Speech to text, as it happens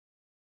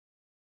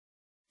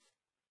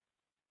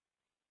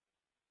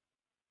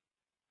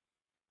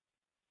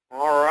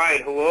All right,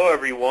 hello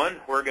everyone.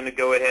 We're going to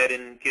go ahead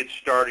and get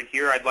started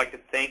here. I'd like to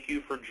thank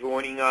you for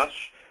joining us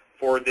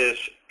for this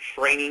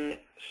training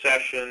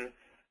session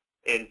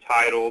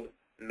entitled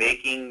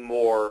Making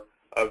More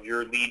of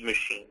Your Lead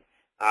Machine.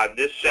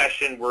 This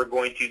session we're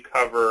going to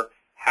cover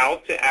how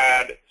to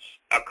add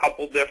a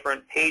couple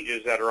different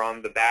pages that are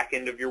on the back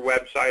end of your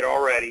website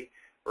already.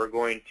 We're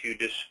going to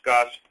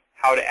discuss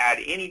how to add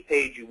any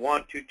page you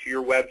want to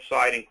your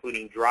website,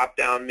 including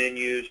drop-down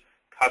menus,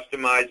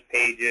 customized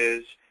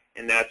pages,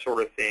 and that sort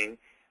of thing.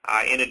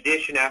 In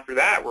addition, after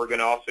that, we're going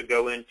to also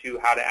go into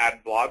how to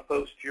add blog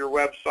posts to your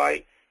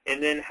website,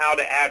 and then how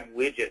to add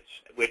widgets,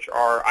 which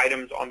are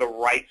items on the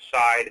right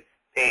side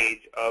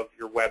page of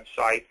your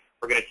website.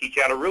 We're going to teach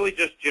you how to really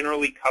just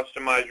generally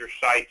customize your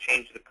site,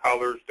 change the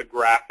colors, the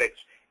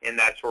graphics, and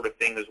that sort of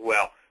thing as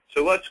well.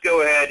 So let's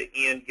go ahead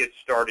and get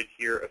started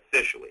here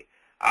officially.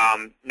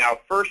 Now,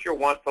 first you'll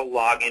want to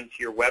log into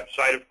your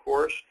website, of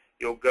course.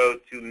 You'll go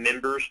to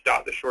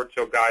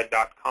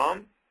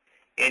members.theshortsaleguide.com.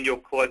 and you'll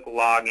click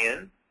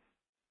Login.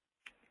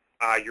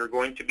 You're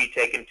going to be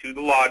taken to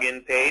the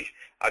login page.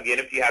 Again,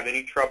 if you have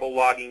any trouble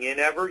logging in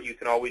ever, you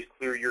can always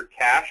clear your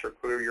cache or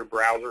clear your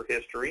browser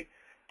history.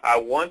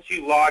 Once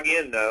you log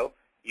in, though,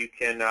 you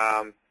can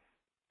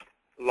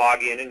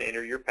log in and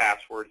enter your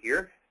password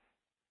here.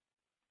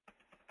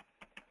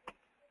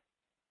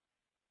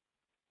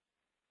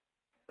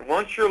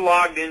 Once you're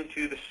logged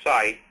into the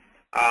site,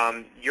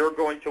 you're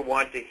going to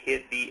want to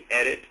hit the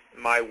Edit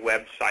My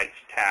Websites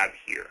tab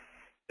here.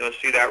 You'll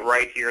see that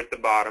right here at the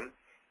bottom.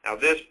 Now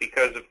this,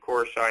 because of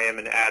course I am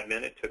an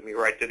admin, it took me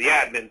right to the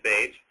admin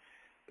page.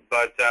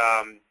 But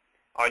on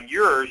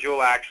yours,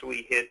 you'll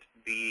actually hit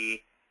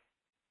the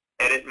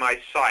Edit My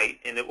Site,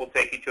 and it will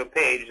take you to a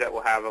page that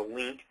will have a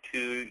link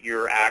to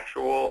your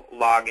actual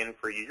login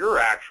for your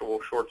actual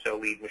Short Sale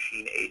Lead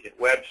Machine agent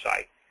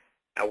website.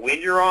 Now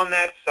when you're on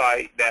that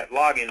site, that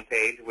login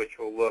page, which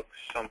will look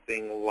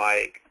something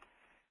like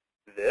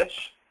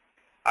this,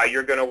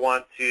 you're going to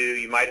want to,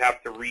 you might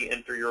have to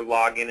re-enter your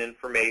login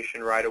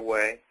information right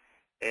away.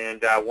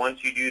 And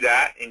once you do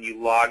that and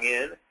you log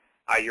in,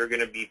 you're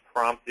going to be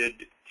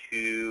prompted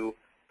to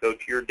go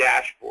to your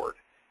dashboard.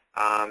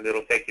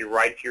 It'll take you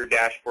right to your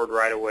dashboard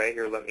right away.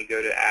 Here, let me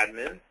go to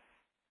admin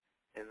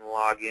and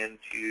log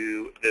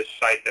into this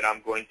site that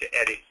I'm going to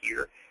edit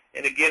here.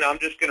 And again, I'm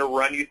just going to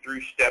run you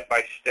through step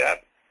by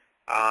step.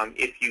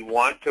 If you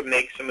want to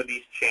make some of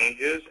these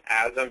changes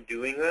as I'm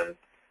doing them,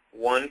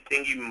 one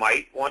thing you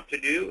might want to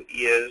do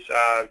is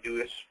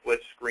do a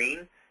split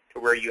screen to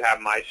where you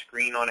have my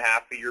screen on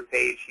half of your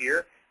page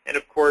here, and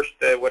of course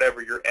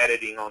whatever you're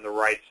editing on the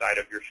right side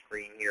of your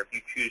screen here, if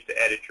you choose to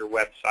edit your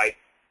website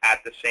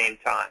at the same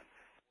time.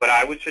 What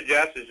I would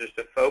suggest is just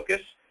to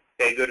focus,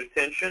 pay good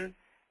attention,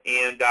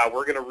 and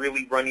we're going to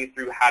really run you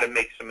through how to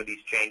make some of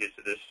these changes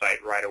to this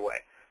site right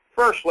away.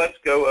 First, let's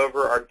go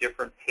over our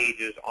different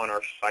pages on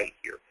our site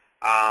here.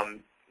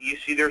 You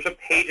see there's a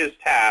Pages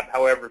tab.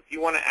 However, if you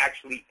want to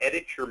actually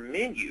edit your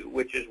menu,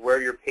 which is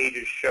where your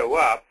pages show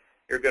up,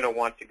 you're going to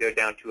want to go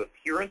down to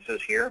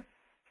Appearances here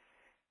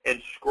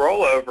and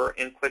scroll over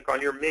and click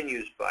on your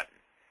Menus button.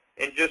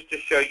 And just to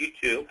show you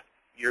too,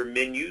 your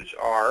menus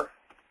are,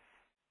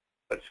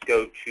 let's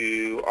go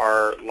to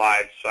our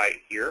live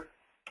site here.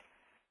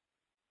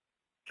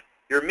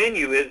 Your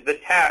menu is the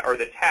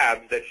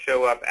tabs that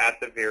show up at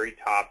the very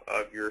top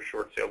of your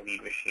Short Sale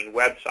Lead Machine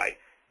website.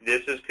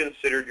 This is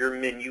considered your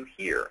menu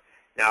here.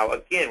 Now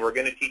again, we're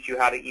going to teach you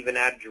how to even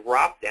add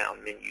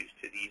drop-down menus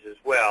to these as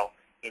well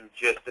in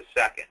just a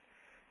second.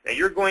 Now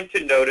you're going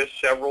to notice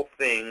several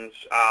things.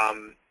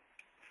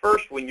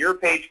 First, when your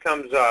page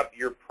comes up,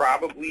 you're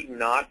probably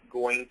not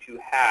going to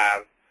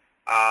have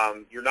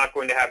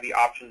the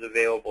Options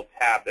Available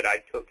tab that I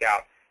took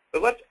out.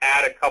 But let's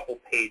add a couple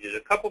pages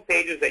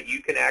that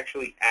you can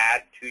actually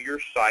add to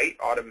your site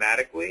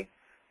automatically.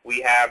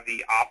 We have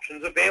the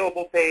Options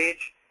Available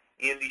page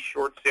and the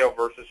Short Sale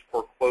versus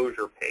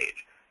Foreclosure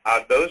page.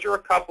 Those are a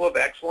couple of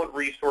excellent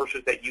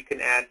resources that you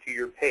can add to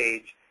your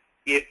page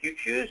if you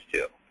choose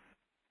to.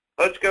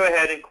 Let's go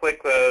ahead and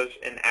click those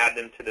and add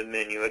them to the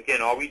menu.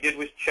 Again, all we did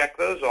was check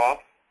those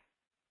off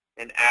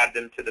and add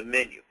them to the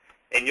menu.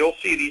 And you'll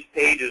see these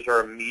pages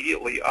are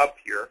immediately up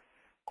here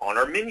on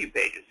our menu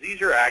pages.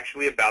 These are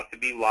actually about to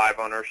be live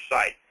on our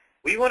site.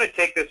 We want to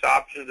take this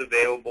Options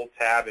Available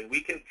tab and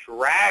we can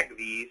drag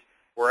these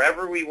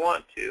wherever we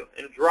want to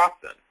and drop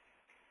them.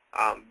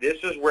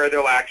 This is where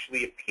they'll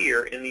actually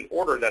appear in the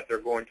order that they're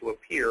going to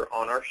appear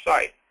on our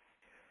site.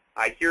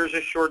 Here's a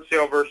Short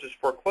Sale versus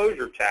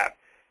Foreclosure tab.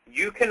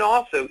 You can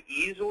also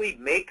easily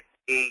make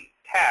a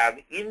tab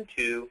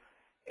into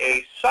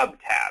a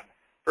sub-tab.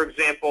 For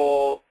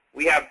example,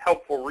 we have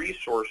helpful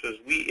resources.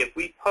 If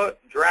we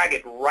drag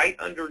it right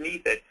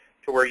underneath it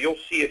to where you'll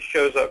see it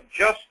shows up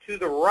just to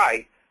the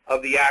right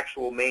of the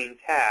actual main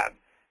tab,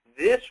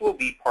 this will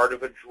be part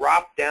of a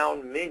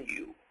drop-down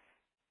menu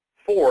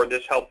for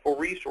this Helpful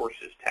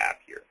Resources tab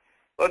here.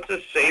 Let's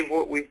just save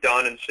what we've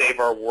done and save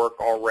our work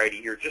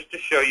already here just to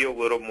show you a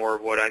little more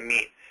of what I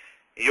mean.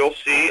 You'll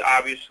see,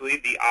 obviously,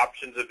 the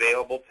Options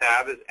Available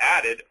tab is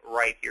added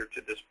right here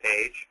to this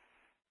page.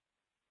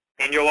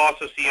 And you'll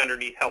also see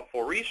underneath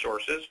helpful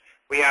resources,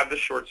 we have the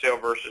short sale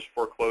versus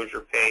foreclosure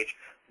page.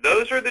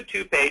 Those are the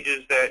two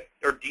pages that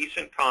are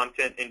decent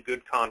content and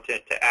good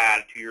content to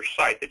add to your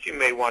site that you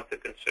may want to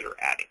consider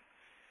adding.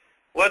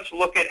 Let's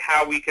look at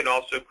how we can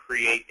also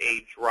create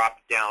a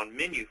drop-down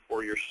menu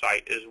for your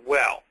site as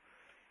well.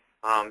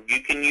 You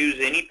can use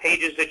any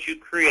pages that you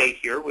create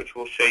here, which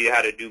we'll show you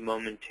how to do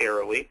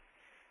momentarily.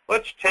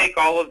 Let's take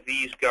all of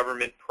these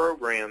government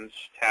programs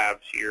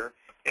tabs here,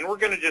 and we're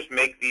going to just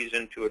make these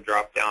into a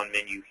drop-down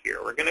menu here.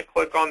 We're going to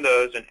click on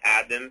those and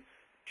add them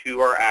to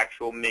our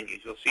actual menus.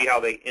 You'll see how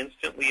they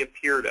instantly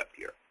appeared up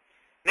here.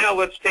 Now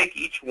let's take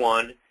each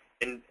one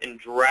and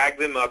drag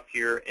them up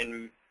here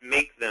and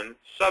make them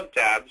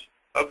sub-tabs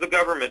of the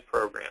government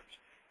programs.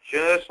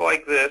 Just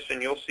like this,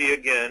 and you'll see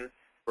again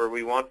where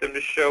we want them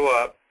to show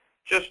up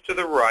just to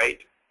the right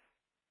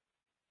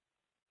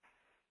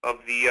of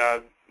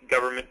the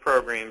government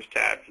programs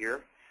tab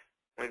here.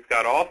 We've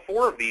got all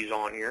four of these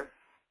on here.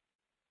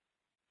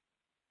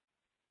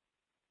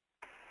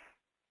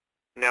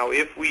 Now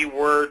if we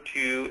were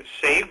to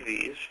save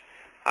these,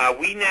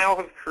 we now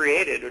have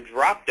created a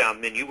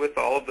drop-down menu with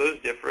all of those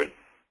different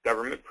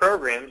government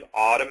programs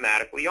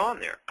automatically on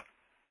there.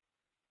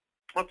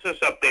 Let's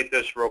just update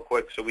this real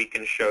quick so we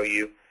can show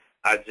you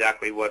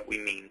exactly what we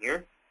mean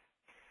here.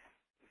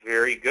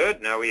 Very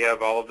good. Now we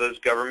have all of those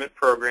government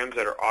programs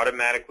that are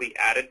automatically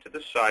added to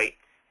the site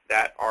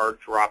that are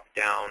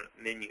drop-down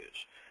menus.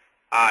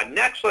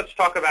 Next, let's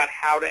talk about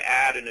how to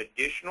add an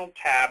additional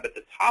tab at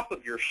the top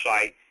of your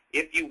site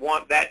if you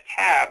want that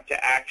tab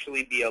to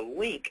actually be a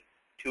link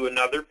to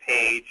another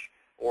page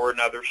or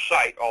another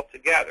site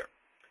altogether.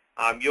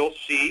 You'll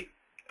see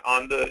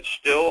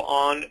still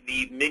on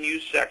the menu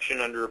section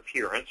under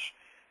Appearance,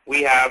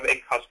 we have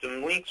a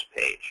custom links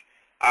page.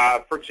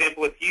 For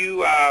example,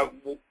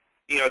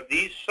 if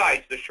these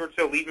sites, the short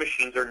sale lead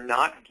machines, are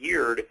not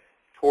geared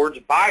towards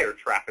buyer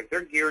traffic.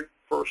 They're geared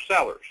for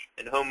sellers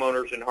and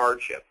homeowners in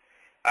hardship.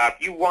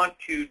 If you want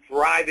to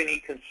drive any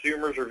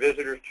consumers or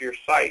visitors to your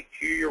site,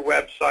 to your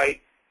website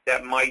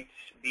that might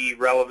be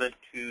relevant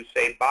to,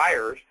 say,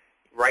 buyers,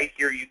 right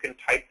here you can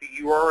type the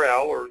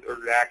URL or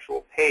the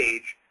actual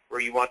page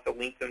where you want to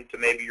link them to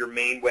maybe your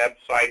main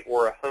website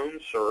or a home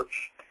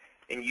search,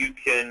 and you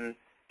can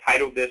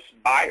title this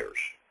Buyers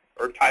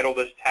or title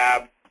this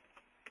tab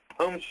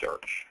Home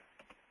Search,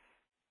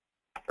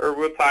 or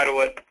we'll title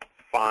it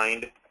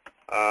Find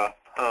a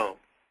Home.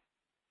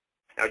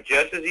 Now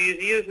just as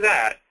easy as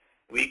that,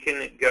 we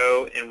can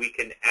go and we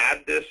can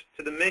add this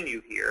to the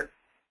menu here,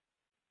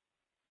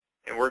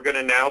 and we're going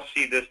to now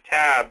see this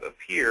tab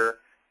appear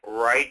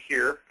right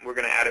here. We're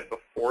going to add it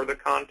before the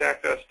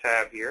Contact Us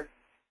tab here,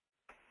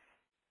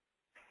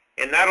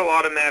 and that'll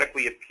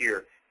automatically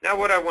appear. Now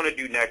what I want to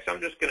do next,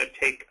 I'm just going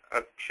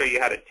to show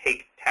you how to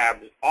take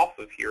tabs off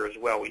of here as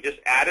well. We just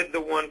added the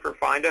one for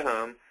Find a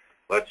Home.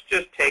 Let's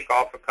just take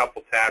off a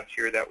couple tabs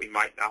here that we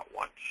might not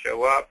want to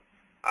show up.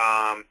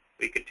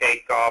 We could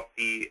take off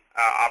the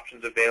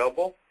options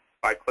available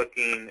by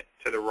clicking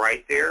to the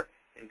right there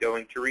and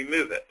going to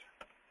remove it.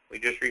 We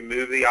just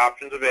remove the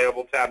options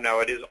available tab. Now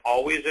it is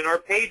always in our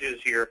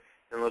pages here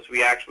unless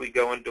we actually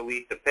go and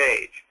delete the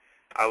page.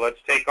 Let's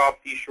take off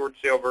the short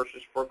sale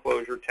versus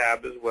foreclosure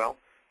tab as well,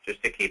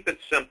 just to keep it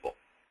simple.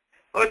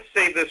 Let's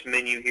save this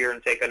menu here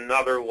and take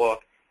another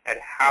look at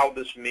how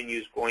this menu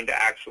is going to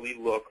actually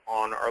look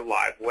on our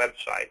live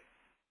website.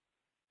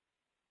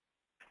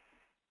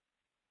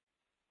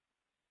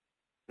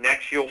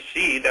 Next, you'll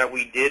see that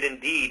we did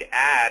indeed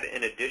add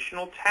an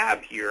additional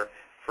tab here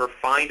for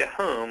Find a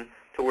Home,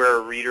 to where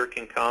a reader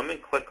can come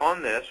and click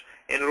on this,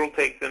 and it'll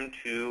take them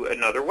to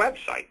another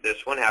website.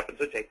 This one happens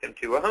to take them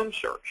to a home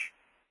search.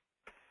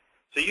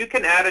 So you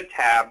can add a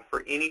tab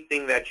for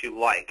anything that you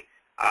like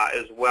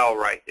as well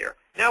right there.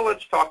 Now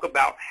let's talk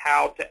about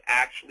how to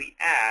actually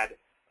add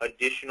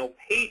additional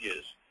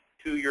pages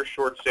to your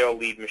short sale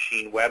lead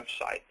machine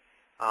website.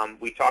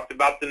 We talked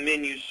about the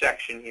menu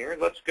section here.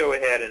 Let's go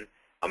ahead and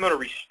I'm going to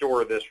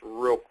restore this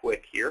real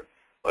quick here.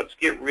 Let's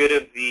get rid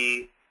of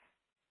the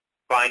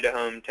Find a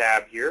Home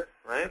tab here,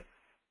 right?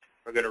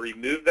 We're going to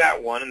remove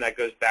that one, and that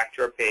goes back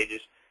to our pages.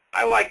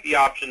 I like the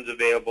options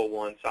available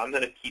one, so I'm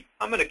going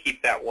to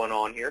keep that one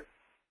on here.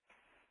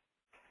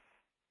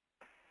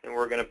 And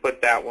we're going to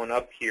put that one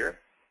up here.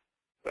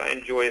 I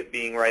enjoy it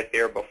being right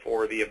there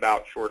before the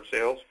About Short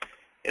Sales.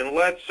 And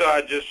let's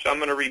I'm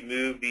going to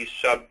remove these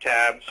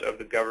sub-tabs of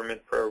the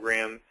government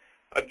program.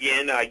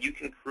 Again, you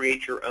can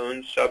create your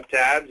own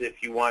sub-tabs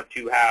if you want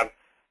to have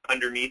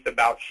underneath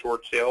About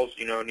Short Sales,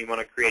 and you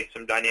want to create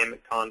some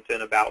dynamic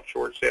content about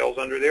short sales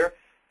under there.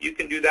 You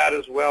can do that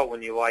as well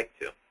when you like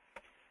to.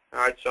 All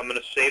right, so I'm going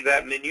to save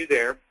that menu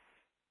there.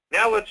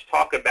 Now let's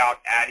talk about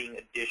adding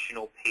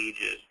additional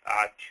pages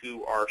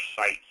to our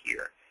site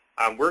here.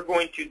 We're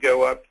going to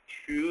go up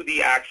to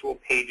the actual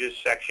pages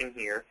section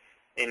here,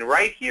 and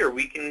right here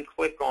we can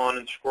click on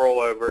and scroll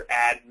over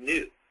Add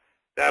New.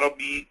 That'll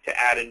be to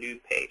add a new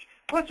page.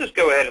 Let's just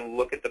go ahead and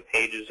look at the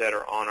pages that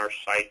are on our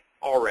site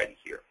already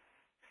here.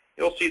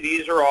 You'll see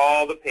these are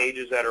all the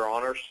pages that are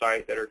on our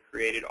site that are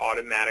created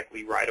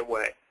automatically right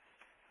away.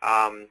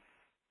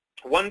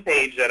 One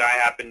page that I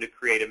happened to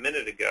create a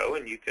minute ago,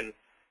 and you can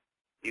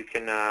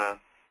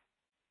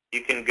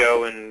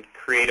go and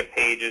create a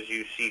page as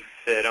you see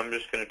fit. I'm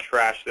just going to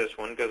trash this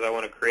one because I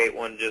want to create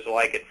one just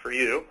like it for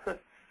you.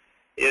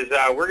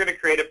 We're going to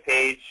create a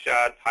page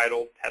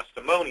titled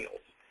Testimonials.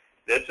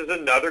 This is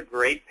another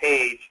great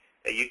page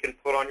that you can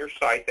put on your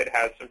site that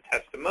has some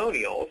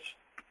testimonials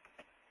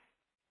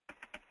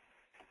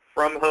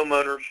from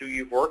homeowners who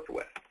you've worked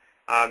with.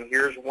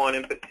 Here's one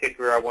in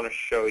particular I want to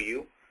show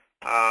you.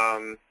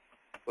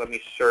 Let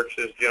me search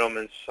this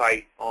gentleman's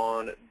site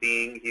on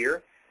Bing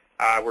here.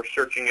 We're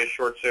searching his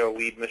short sale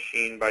lead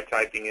machine by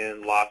typing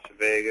in Las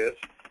Vegas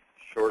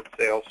short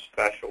sale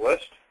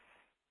specialist.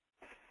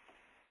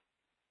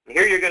 And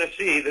here you're going to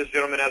see this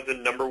gentleman has the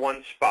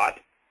 #1 spot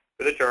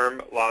for the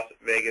term Las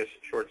Vegas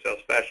short sale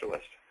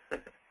specialist.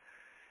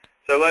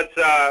 So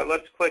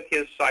let's click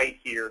his site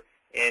here,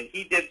 and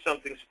he did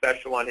something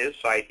special on his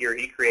site here.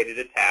 He created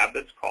a tab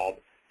that's called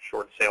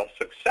Short Sale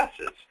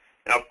Successes.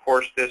 Now, of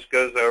course, this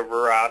goes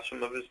over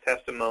some of his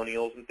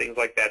testimonials and things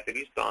like that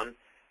he's done.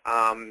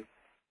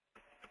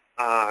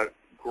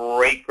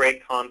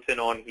 Great content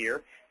on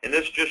here. And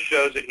this just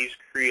shows that he's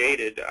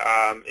created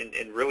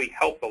and really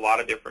helped a lot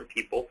of different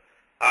people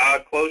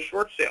close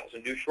short sales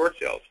and do short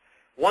sales.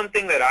 One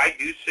thing that I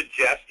do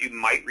suggest you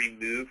might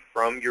remove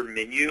from your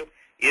menu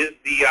is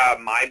the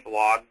My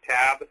Blog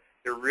tab.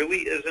 There really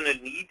isn't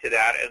a need to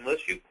that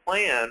unless you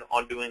plan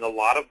on doing a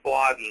lot of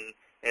blogging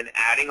and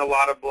adding a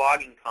lot of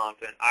blogging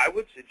content. I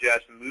would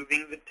suggest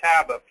moving the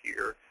tab up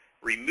here,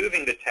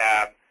 removing the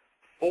tab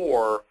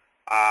for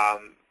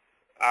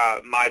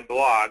My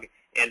Blog,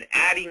 and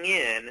adding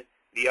in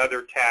the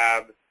other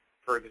tab,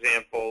 for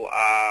example,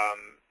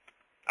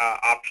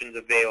 options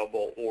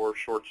available or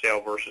short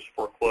sale versus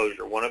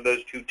foreclosure. One of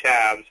those two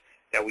tabs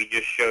that we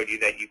just showed you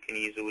that you can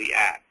easily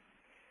add.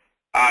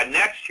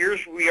 Next,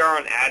 here's where we are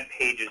on Add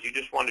Pages. You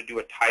just want to do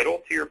a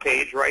title to your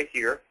page right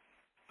here.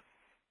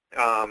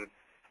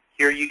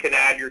 Here you can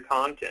add your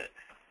content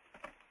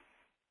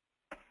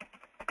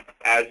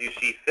as you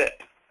see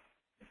fit.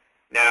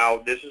 Now,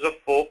 this is a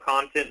full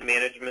content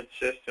management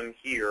system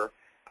here.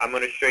 I'm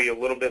going to show you a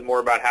little bit more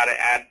about how to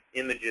add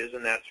images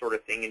and that sort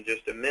of thing in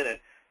just a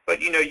minute.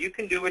 But, you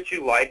can do what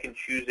you like and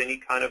choose any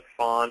kind of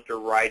font or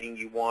writing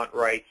you want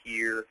right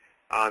here.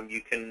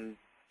 You can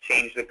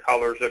change the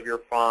colors of your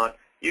font.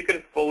 You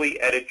can fully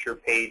edit your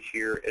page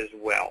here as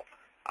well.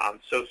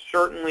 So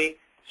certainly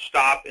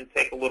stop and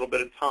take a little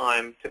bit of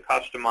time to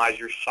customize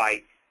your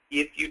site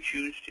if you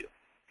choose to.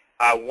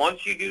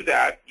 Once you do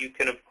that, you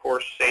can, of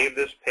course, save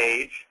this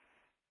page.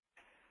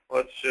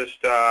 Let's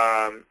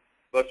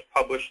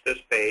publish this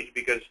page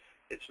because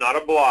it's not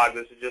a blog.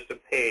 This is just a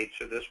page,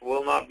 so this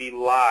will not be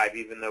live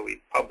even though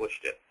we've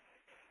published it.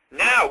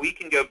 Now we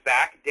can go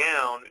back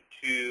down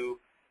to,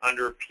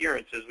 under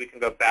Appearances, we can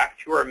go back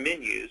to our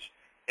menus,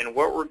 and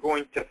what we're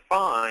going to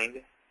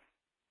find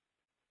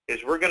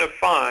is we're going to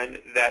find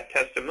that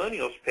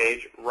Testimonials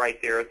page right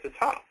there at the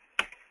top.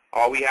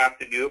 All we have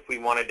to do if we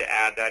wanted to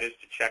add that is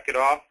to check it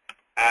off,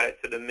 add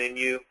it to the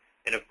menu,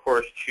 and of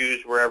course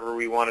choose wherever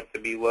we want it to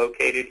be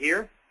located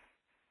here.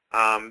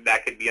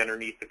 That could be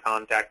underneath the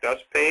Contact Us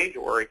page,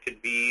 or it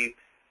could be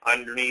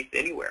underneath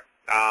anywhere,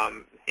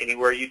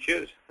 anywhere you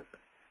choose.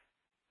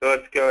 So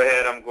let's go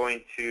ahead. I'm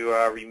going to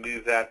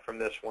remove that from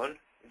this one,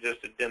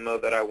 just a demo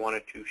that I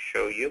wanted to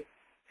show you.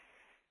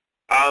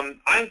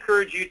 I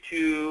encourage you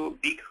to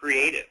be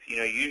creative.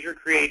 Use your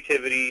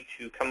creativity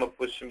to come up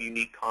with some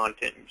unique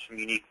content and some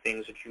unique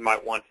things that you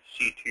might want to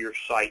see to your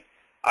site.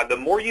 The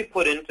more you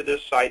put into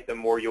this site, the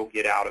more you'll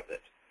get out of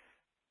it.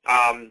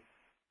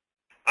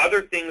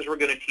 Other things we're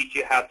going to teach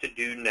you how to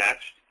do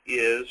next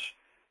is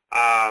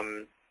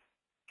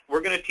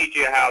we're going to teach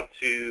you how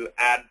to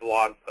add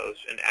blog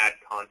posts and add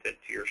content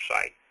to your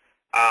site.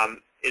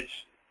 It's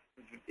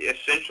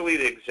essentially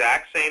the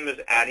exact same as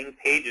adding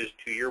pages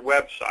to your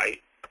website.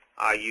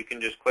 You can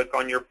just click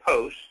on your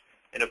posts,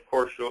 and of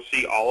course you'll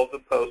see all of the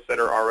posts that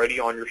are already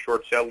on your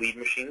short sale lead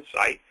machine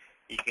site.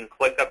 You can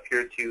click up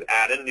here to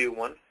add a new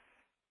one.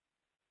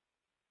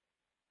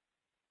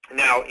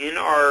 Now, in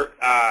our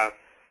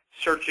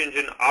Search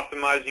Engine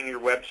Optimizing Your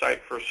Website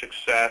for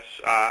Success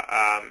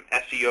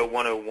SEO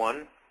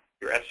 101,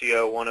 your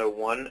SEO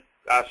 101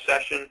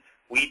 session,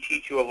 we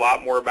teach you a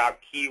lot more about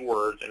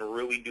keywords and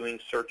really doing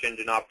search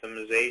engine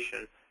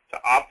optimization to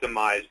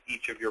optimize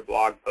each of your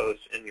blog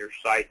posts and your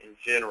site in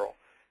general.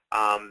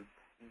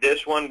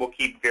 This one will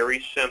keep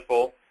very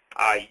simple.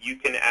 You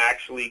can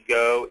actually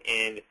go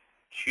and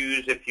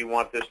choose if you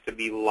want this to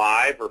be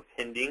live or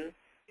pending,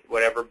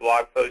 whatever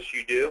blog post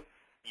you do.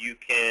 You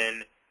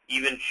can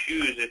even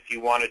choose if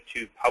you wanted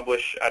to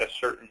publish at a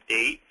certain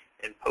date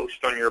and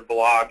post on your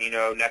blog,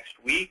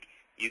 next week.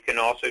 You can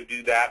also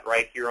do that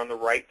right here on the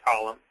right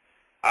column.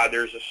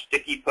 There's a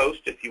sticky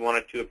post if you want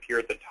it to appear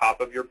at the top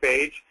of your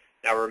page.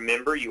 Now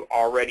remember, you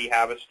already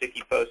have a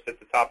sticky post at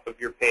the top of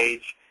your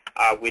page,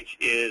 which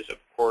is, of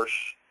course,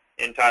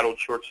 entitled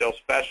Short Sale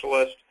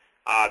Specialist.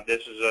 I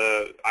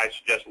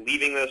suggest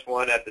leaving this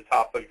one at the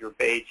top of your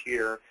page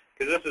here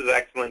because this is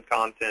excellent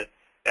content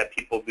that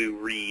people do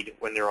read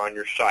when they're on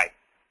your site.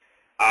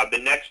 The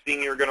next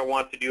thing you're going to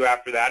want to do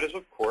after that is,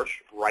 of course,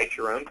 write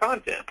your own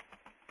content.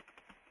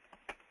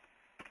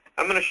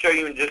 I'm going to show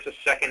you in just a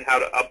second how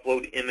to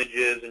upload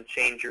images and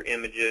change your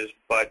images,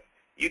 but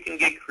you can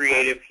get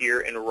creative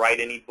here and write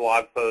any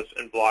blog posts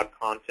and blog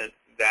content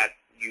that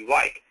you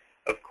like.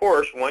 Of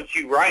course, once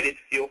you write it,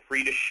 feel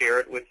free to share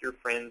it with your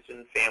friends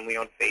and family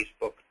on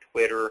Facebook,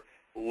 Twitter,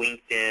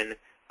 LinkedIn.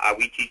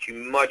 We teach you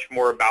much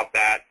more about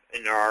that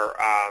in our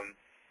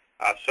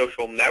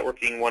Social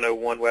Networking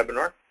 101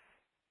 webinar.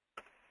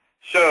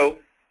 So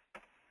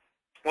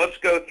let's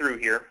go through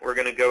here. We're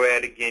going to go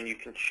ahead again. You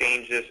can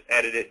change this,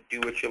 edit it,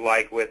 do what you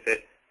like with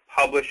it,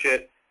 publish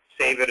it,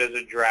 save it as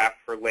a draft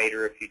for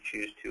later if you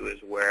choose to as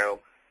well.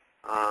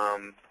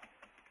 We're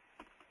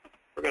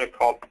going to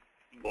call it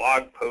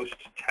blog post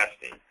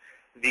testing.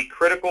 The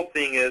critical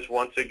thing is,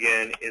 once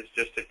again, is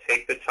just to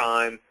take the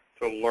time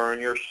to learn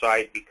your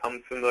site,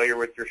 become familiar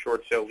with your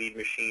short sale lead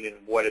machine and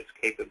what its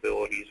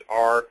capabilities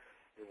are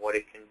and what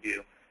it can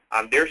do.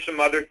 There's some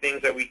other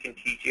things that we can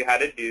teach you how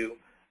to do.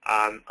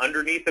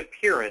 Underneath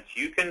appearance,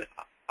 you can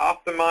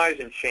optimize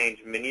and change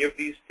many of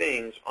these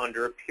things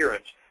under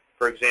appearance.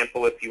 For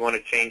example, if you want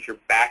to change your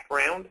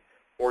background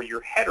or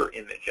your header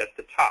image at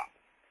the top.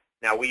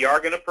 Now, we are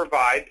going to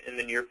provide in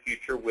the near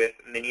future with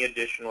many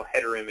additional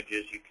header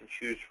images you can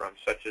choose from,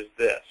 such as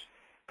this.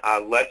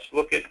 Let's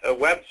look at a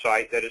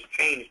website that has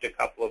changed a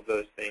couple of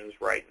those things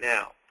right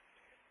now.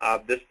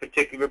 This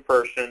particular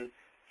person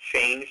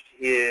changed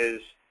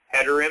his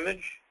header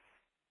image.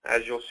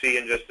 As you'll see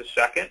in just a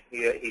second,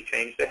 he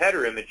changed the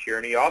header image here,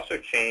 and he also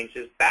changed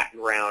his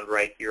background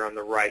right here on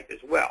the right as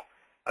well.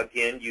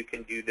 Again, you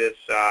can do this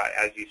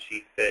as you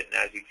see fit and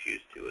as you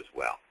choose to as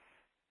well.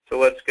 So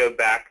let's go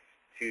back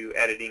to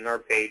editing our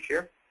page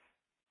here.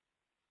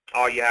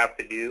 All you have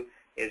to do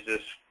is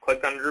just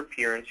click under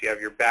appearance. You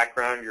have your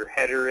background, your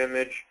header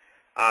image.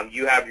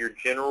 You have your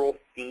general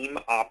theme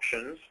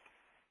options.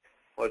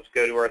 Let's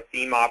go to our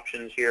theme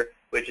options here,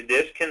 which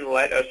this can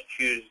let us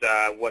choose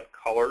what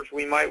colors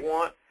we might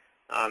want.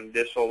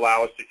 This will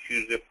allow us to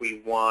choose if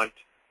we want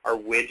our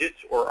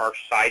widgets or our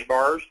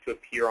sidebars to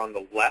appear on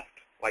the left,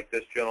 like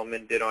this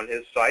gentleman did on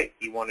his site.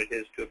 He wanted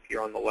his to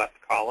appear on the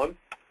left column.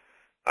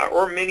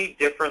 Or many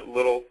different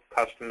little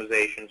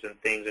customizations and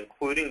things,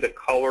 including the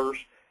colors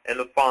and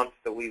the fonts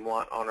that we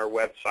want on our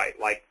website,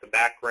 like the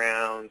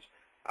backgrounds,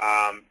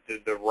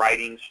 the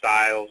writing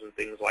styles, and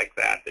things like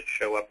that that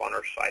show up on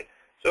our site.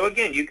 So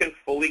again, you can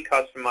fully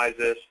customize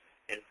this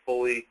and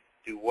fully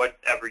do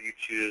whatever you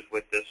choose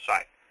with this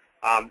site.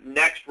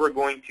 Next, we're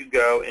going to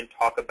go and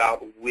talk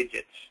about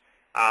widgets.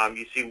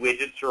 You see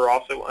widgets are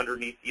also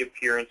underneath the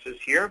appearances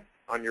here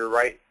on your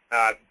right.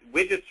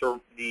 Widgets are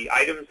the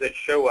items that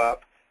show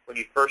up when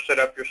you first set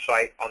up your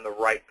site on the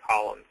right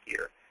column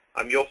here.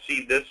 You'll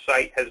see this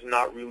site has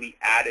not really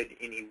added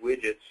any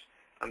widgets.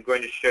 I'm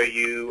going to show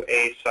you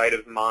a site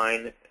of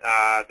mine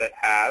that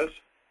has.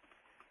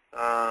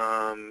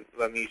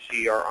 Let me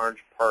see our Orange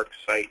Park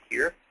site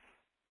here.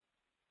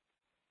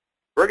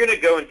 We're going to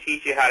go and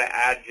teach you how to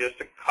add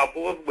just a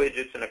couple of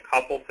widgets and a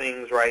couple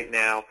things right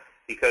now,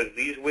 because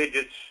these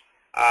widgets,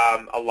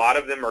 a lot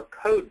of them are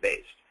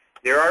code-based.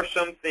 There are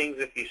some things,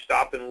 if you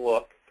stop and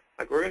look,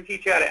 like we're going to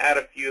teach you how to add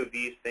a few of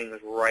these things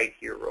right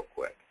here real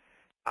quick.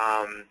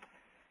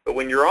 But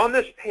when you're on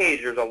this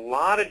page, there's a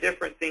lot of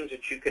different things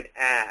that you can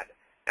add.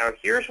 Now,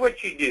 here's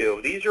what you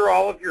do. These are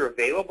all of your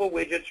available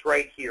widgets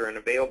right here and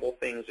available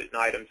things and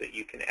items that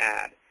you can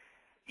add.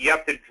 You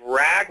have to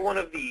drag one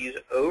of these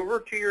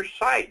over to your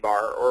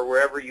sidebar or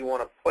wherever you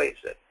want to place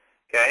it.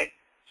 Okay?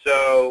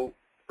 So,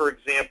 for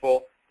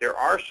example, there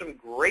are some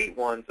great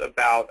ones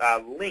about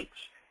links.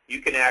 You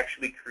can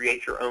actually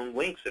create your own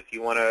links if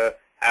you want to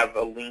have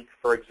a link,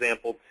 for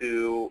example,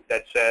 to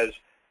that says,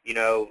 you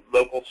know,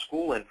 local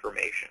school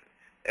information.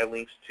 That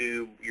links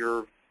to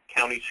your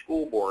county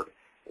school board,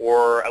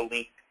 or a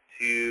link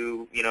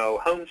to, you know,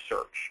 home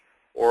search,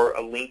 or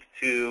a link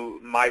to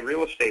my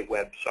real estate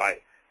website,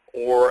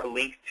 or a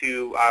link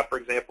to, for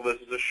example, this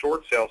is a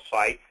short sale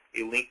site,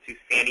 a link to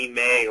Fannie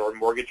Mae or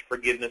Mortgage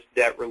Forgiveness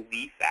Debt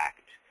Relief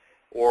Act,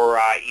 or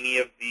any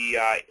of the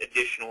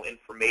additional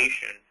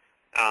information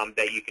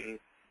that you can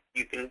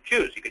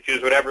choose. You can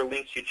choose whatever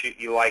links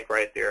you like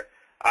right there.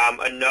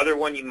 Another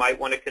one you might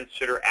want to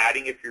consider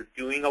adding, if you're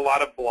doing a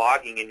lot of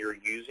blogging and you're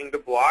using the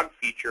blog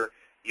feature,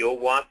 you'll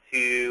want to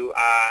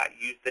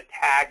use the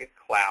tag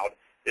cloud.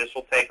 This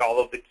will take all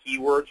of the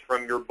keywords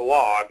from your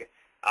blog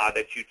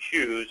that you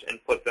choose and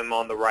put them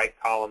on the right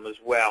column as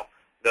well.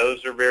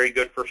 Those are very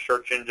good for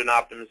search engine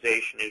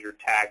optimization, is your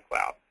tag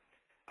cloud.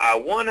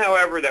 One,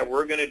 however, that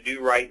we're going to do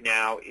right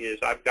now is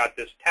I've got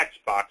this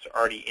text box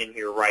already in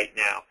here right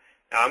now.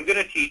 Now, I'm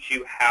going to teach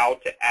you how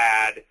to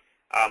add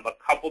a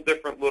couple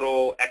different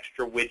little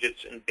extra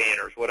widgets and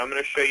banners. What I'm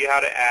going to show you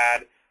how to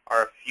add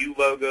are a few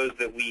logos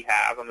that we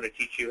have. I'm going to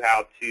teach you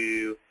how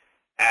to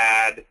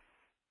add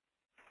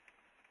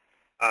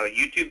a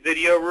YouTube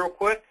video real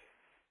quick.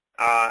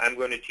 I'm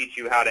going to teach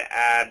you how to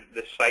add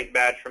the site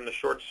badge from the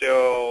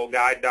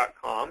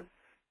shortsaleguide.com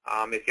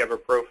if you have a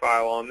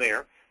profile on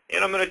there.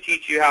 and I'm going to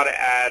teach you how to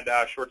add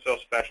short sale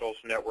specials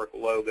network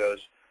logos.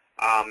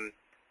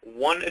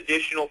 One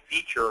additional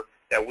feature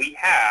that we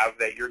have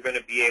that you're going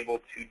to be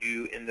able to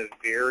do in the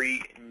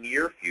very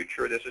near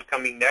future, this is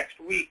coming next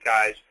week,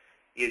 guys,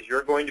 is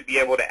you're going to be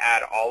able to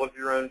add all of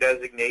your own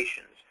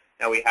designations.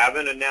 Now, we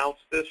haven't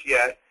announced this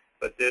yet,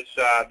 but this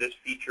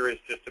feature is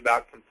just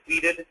about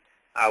completed.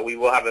 We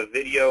will have a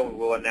video, and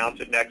we'll announce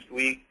it next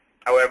week.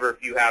 However,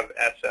 if you have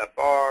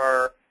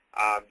SFR,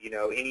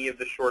 any of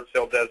the short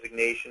sale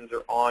designations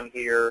are on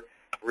here,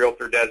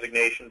 realtor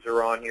designations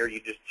are on here,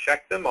 you just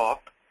check them off,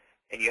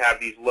 and you have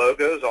these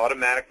logos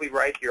automatically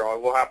right here.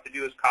 All we'll have to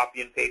do is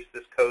copy and paste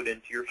this code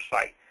into your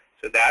site.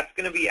 So that's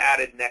going to be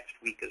added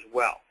next week as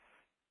well.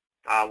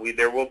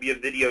 There will be a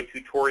video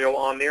tutorial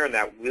on there, and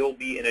that will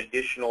be an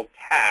additional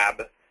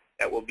tab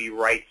that will be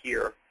right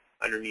here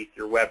underneath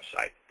your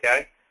website.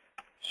 Okay?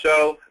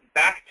 So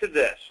back to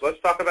this. Let's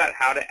talk about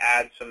how to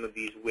add some of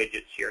these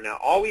widgets here. Now,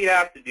 all we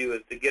have to do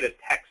is to get a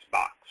text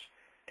box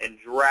and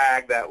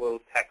drag that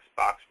little text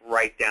box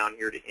right down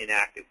here to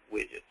inactive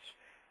widgets.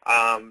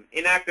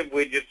 Inactive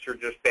widgets are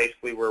just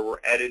basically where we're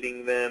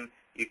editing them.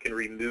 You can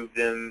remove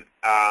them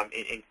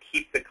and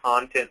keep the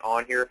content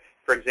on here.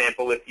 For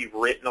example, if you've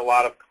written a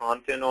lot of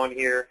content on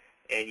here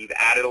and you've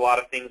added a lot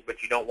of things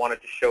but you don't want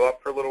it to show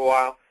up for a little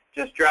while,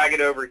 just drag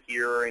it over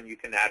here and you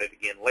can add it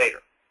again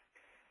later.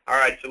 All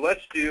right, so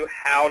let's do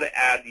how to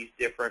add these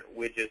different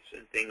widgets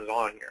and things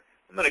on here.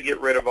 I'm going to get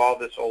rid of all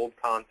this old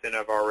content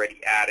I've already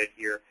added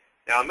here.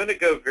 Now, I'm going to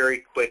go very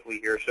quickly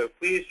here, so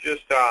please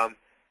just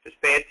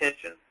pay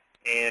attention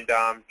and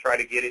try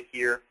to get it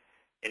here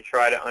and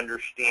try to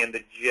understand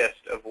the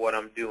gist of what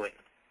I'm doing.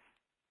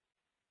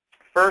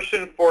 First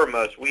and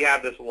foremost, we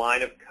have this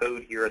line of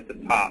code here at the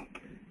top.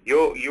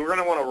 You're going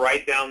to want to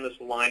write down this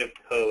line of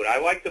code. I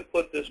like to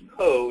put this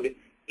code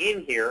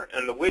in here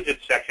in the widget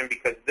section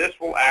because this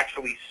will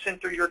actually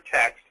center your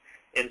text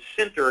and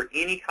center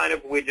any kind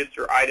of widgets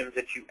or items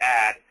that you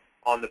add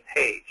on the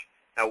page.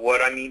 Now,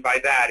 what I mean by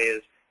that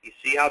is, you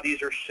see how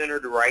these are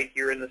centered right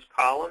here in this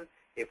column?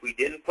 If we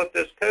didn't put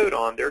this code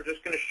on, they're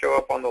just going to show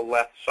up on the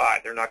left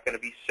side. They're not going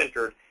to be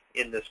centered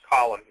in this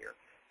column here.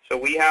 So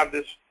we have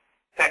this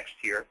text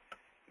here.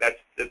 That's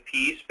the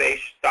P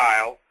space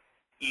style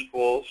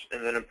equals,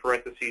 and then in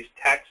parentheses,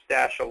 text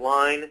dash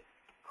align,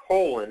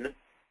 colon,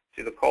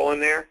 see the colon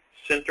there?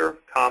 Center,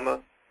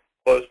 comma,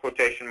 close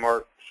quotation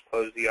marks,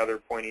 close the other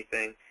pointy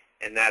thing,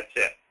 and that's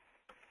it.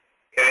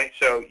 Okay,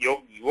 so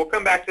we'll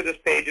come back to this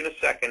page in a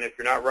second if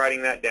you're not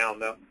writing that down,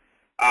 though.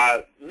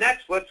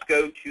 Next, let's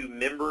go to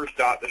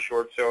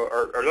members.theshortsale,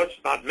 or let's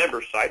not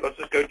members site. Let's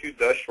just go to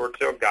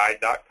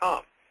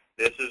theshortsaleguide.com.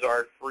 This is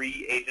our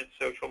free agent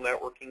social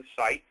networking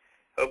site.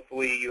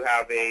 Hopefully, you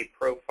have a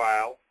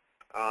profile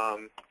for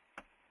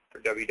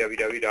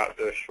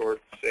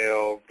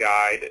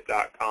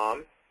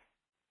www.theshortsaleguide.com.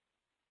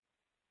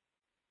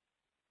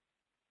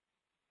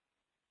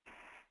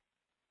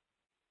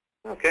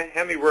 Okay,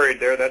 had me worried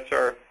there. That's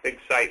our big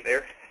site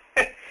there.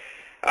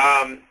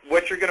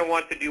 What you're going to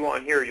want to do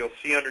on here, you'll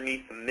see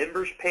underneath the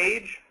members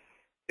page,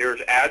 there's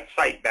Add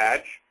Site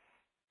Badge.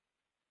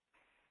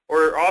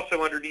 Or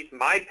also underneath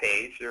my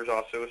page, there's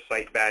also a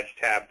Site Badge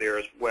tab there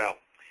as well.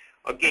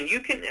 Again, you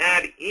can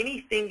add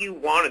anything you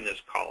want in this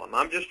column.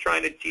 I'm just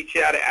trying to teach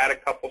you how to add a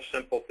couple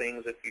simple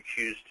things if you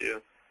choose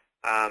to.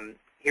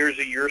 Here's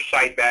your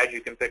site badge.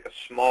 You can pick a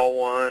small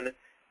one,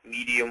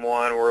 medium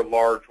one, or a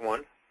large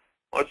one.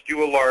 Let's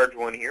do a large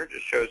one here.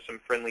 Just shows some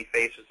friendly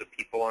faces of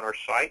people on our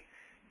site.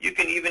 You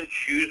can even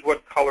choose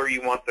what color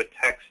you want the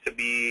text to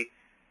be.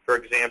 For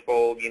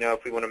example,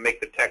 if we want to make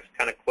the text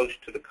kind of close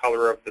to the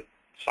color of the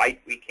site,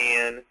 we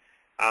can.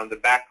 The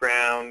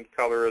background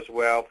color as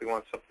well. If we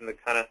want something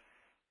that kind of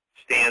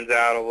stands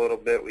out a little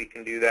bit, we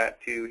can do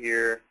that too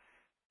here.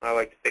 I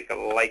like to pick a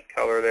light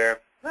color there.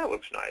 That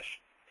looks nice.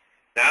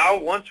 Now,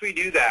 once we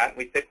do that,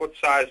 we pick what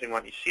size we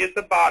want. You see at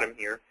the bottom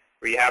here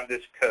where you have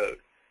this code.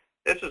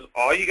 This is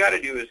all you got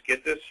to do is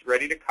get this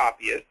ready to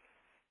copy it.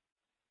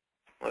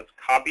 Let's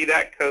copy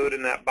that code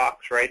in that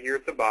box right here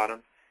at the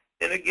bottom.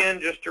 And again,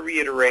 just to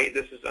reiterate,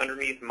 this is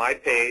underneath my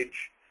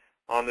page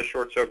on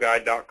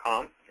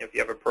theshortsaleguide.com if you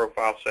have a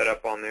profile set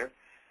up on there.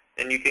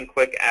 And you can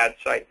click Add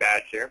Site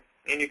Badge there.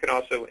 And you can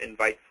also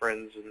invite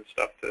friends and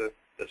stuff to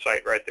the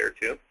site right there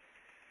too.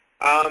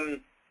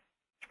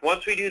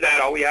 Once we do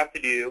that, all we have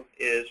to do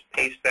is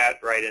paste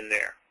that right in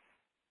there.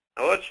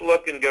 Now let's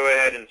look and go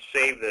ahead and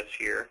save this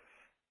here.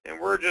 And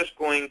we're just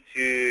going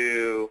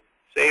to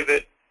save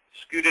it,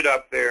 scoot it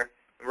up there,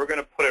 and we're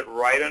going to put it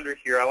right under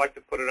here. I like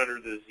to put it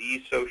under the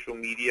Z social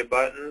media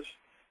buttons,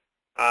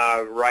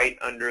 right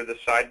under the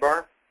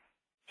sidebar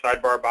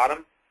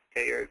bottom.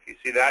 Okay, if you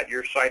see that,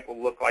 your site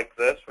will look like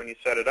this when you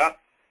set it up.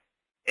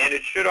 And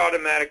it should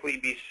automatically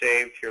be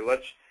saved here.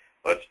 Let's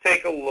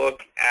take a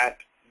look at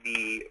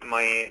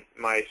my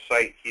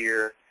site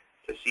here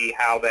to see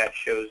how that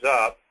shows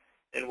up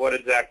and what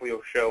exactly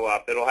will show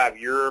up. It'll have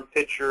your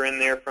picture in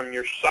there from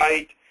your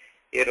site.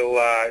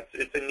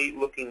 It's a neat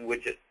looking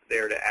widget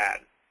there to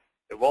add.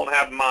 It won't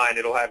have mine.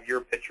 It'll have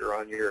your picture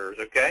on yours.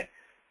 Okay.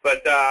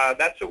 But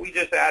that's what we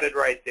just added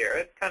right there.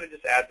 It kind of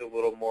just adds a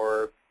little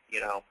more,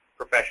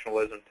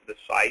 professionalism to the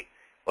site.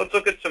 Let's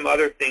look at some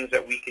other things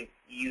that we can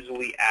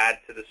easily add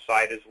to the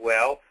site as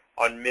well.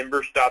 On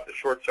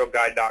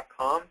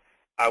members.theshortsaleguide.com,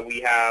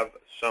 we have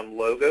some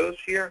logos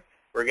here.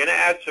 We're going to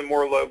add some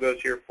more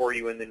logos here for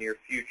you in the near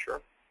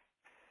future.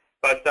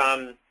 But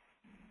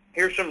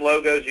here's some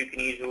logos you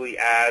can easily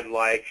add,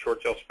 like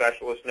Short Sale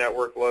Specialist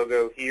Network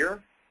logo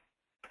here.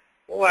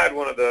 We'll add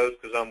one of those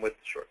because I'm with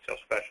the Short Sale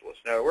Specialist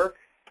Network.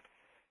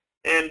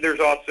 And there's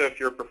also, if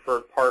you're a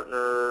preferred partner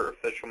or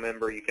official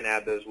member, you can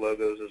add those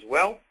logos as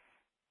well.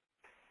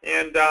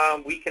 And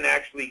we can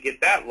actually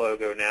get that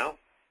logo now.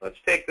 Let's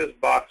take this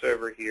box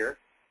over here.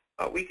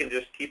 We can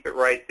just keep it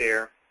right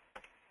there,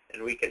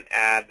 and we can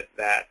add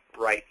that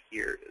right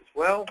here as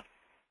well.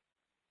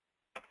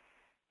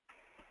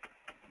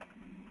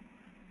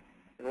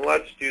 And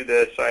let's do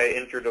this. I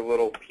entered a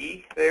little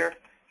P there,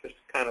 just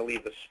to kind of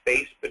leave a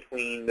space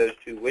between those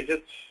two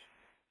widgets.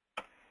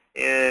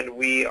 And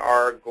we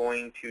are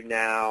going to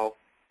now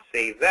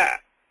save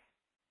that.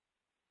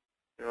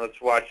 And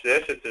let's watch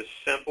this. It's as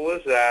simple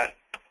as that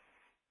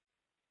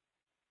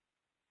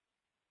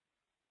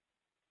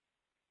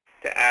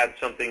to add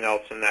something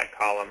else in that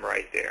column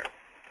right there.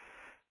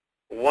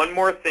 One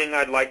more thing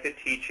I'd like to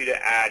teach you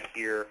to add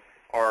here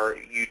are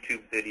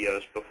YouTube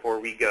videos before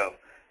we go.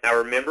 Now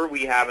remember,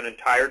 we have an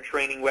entire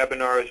training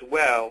webinar as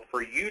well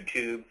for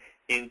YouTube,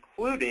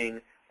 including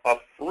a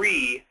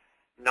free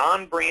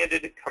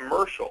non-branded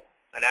commercial,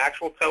 an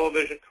actual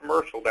television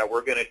commercial that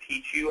we're going to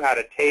teach you how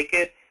to take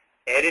it,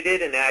 edit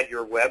it, and add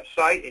your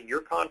website and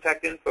your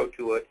contact info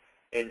to it,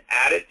 and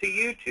add it to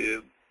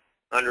YouTube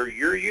under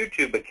your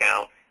YouTube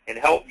account and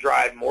help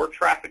drive more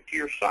traffic to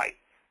your site.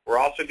 We're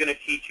also going to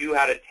teach you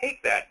how to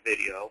take that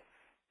video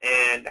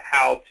and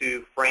how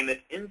to frame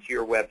it into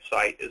your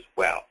website as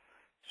well.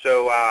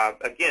 So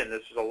again,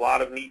 this is a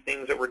lot of neat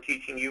things that we're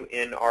teaching you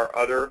in our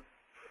other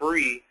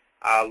free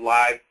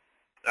live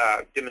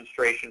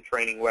demonstration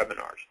training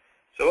webinars.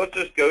 So let's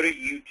just go to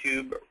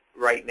YouTube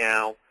right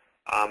now.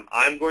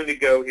 I'm going to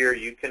go here.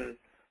 You can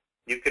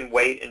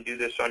wait and do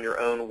this on your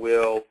own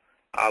will.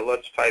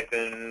 Let's type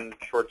in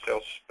Short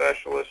Sale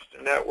Specialist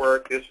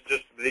Network. This is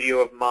just a video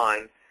of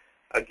mine.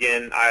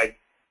 Again,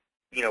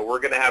 we're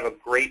going to have a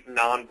great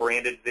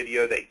non-branded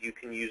video that you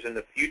can use in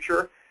the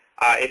future.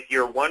 If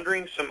you're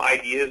wondering some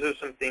ideas of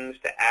some things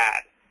to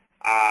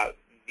add,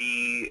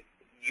 the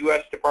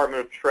U.S.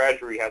 Department of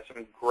Treasury has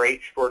some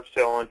great short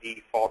sale on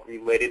default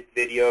related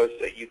videos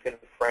that you can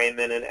frame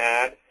in and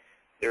add.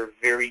 They're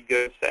very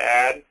good to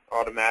add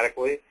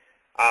automatically.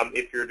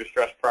 If you're a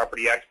distressed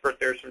property expert,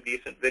 there's some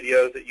decent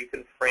videos that you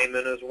can frame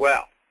in as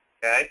well.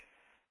 Okay,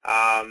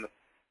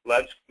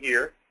 let's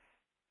here,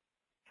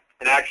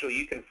 and actually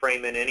you can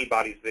frame in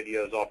anybody's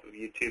videos off of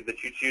YouTube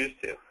that you choose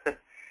to.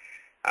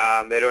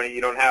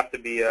 You don't have to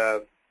be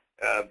a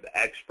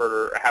expert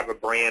or have a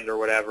brand or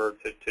whatever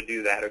to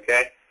do that.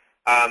 Okay,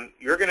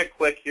 you're going to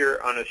click here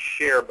on a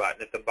share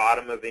button at the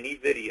bottom of any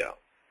video.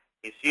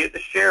 You see at the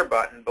share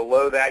button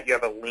below that you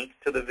have a link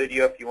to the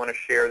video if you want to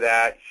share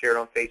that, share it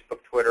on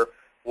Facebook, Twitter.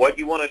 What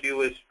you want to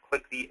do is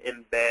click the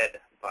embed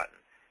button.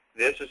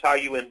 This is how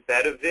you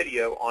embed a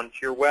video onto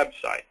your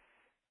website.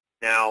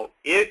 Now,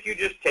 if you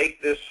just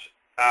take this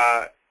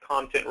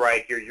content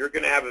right here, you're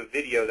going to have a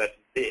video that's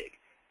big.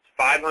 It's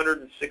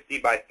 560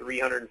 by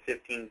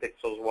 315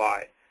 pixels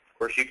wide. Of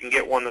course, you can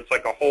get one that's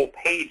like a whole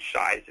page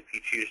size if you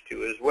choose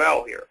to as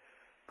well here.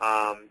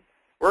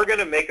 We're going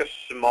to make a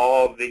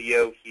small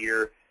video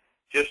here,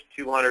 just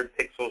 200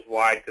 pixels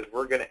wide, because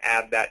we're going to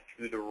add that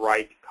to the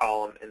right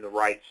column in the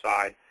right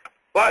side.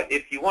 But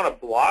if you want a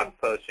blog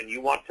post and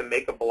you want to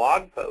make a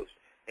blog post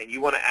and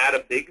you want to add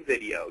a big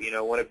video,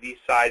 one of these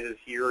sizes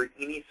here, or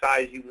any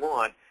size you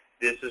want,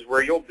 this is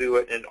where you'll do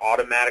it, and it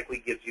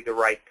automatically gives you the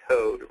right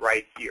code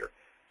right here.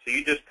 So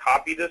you just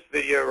copy this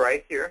video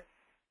right here,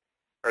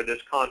 or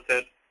this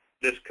content,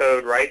 this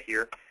code right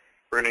here.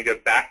 We're going to go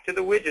back to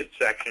the widget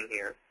section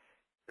here,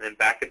 and then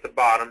back at the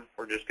bottom,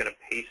 we're just going to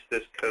paste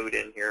this code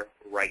in here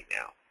right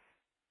now.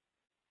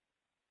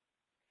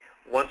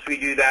 Once we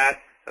do that,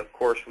 of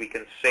course, we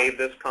can save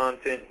this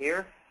content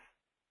here,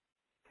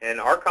 and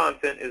our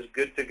content is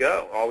good to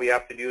go. All we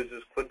have to do is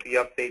just click the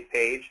update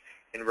page,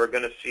 and we're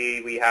going to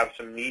see we have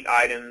some neat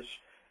items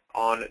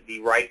on the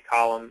right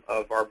column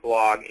of our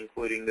blog,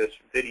 including this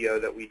video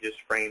that we just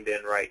framed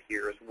in right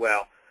here as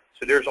well.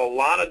 So there's a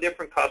lot of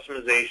different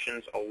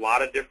customizations, a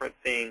lot of different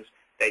things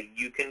that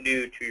you can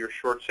do to your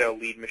short sale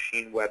lead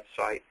machine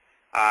website.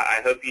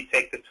 I hope you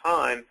take the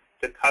time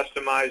to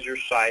customize your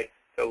site,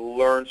 to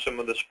learn some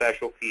of the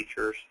special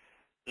features,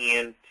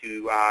 and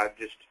to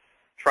just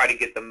try to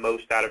get the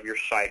most out of your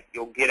site.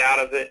 You'll get out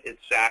of it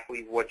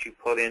exactly what you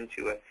put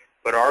into it.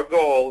 But our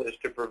goal is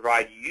to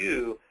provide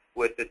you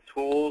with the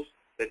tools,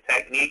 the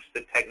techniques,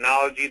 the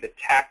technology, the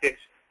tactics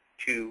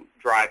to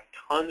drive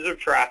tons of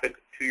traffic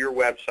to your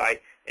website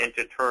and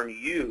to turn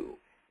you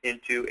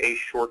into a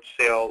short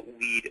sale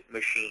lead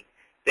machine.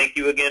 Thank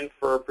you again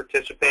for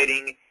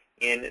participating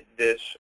in this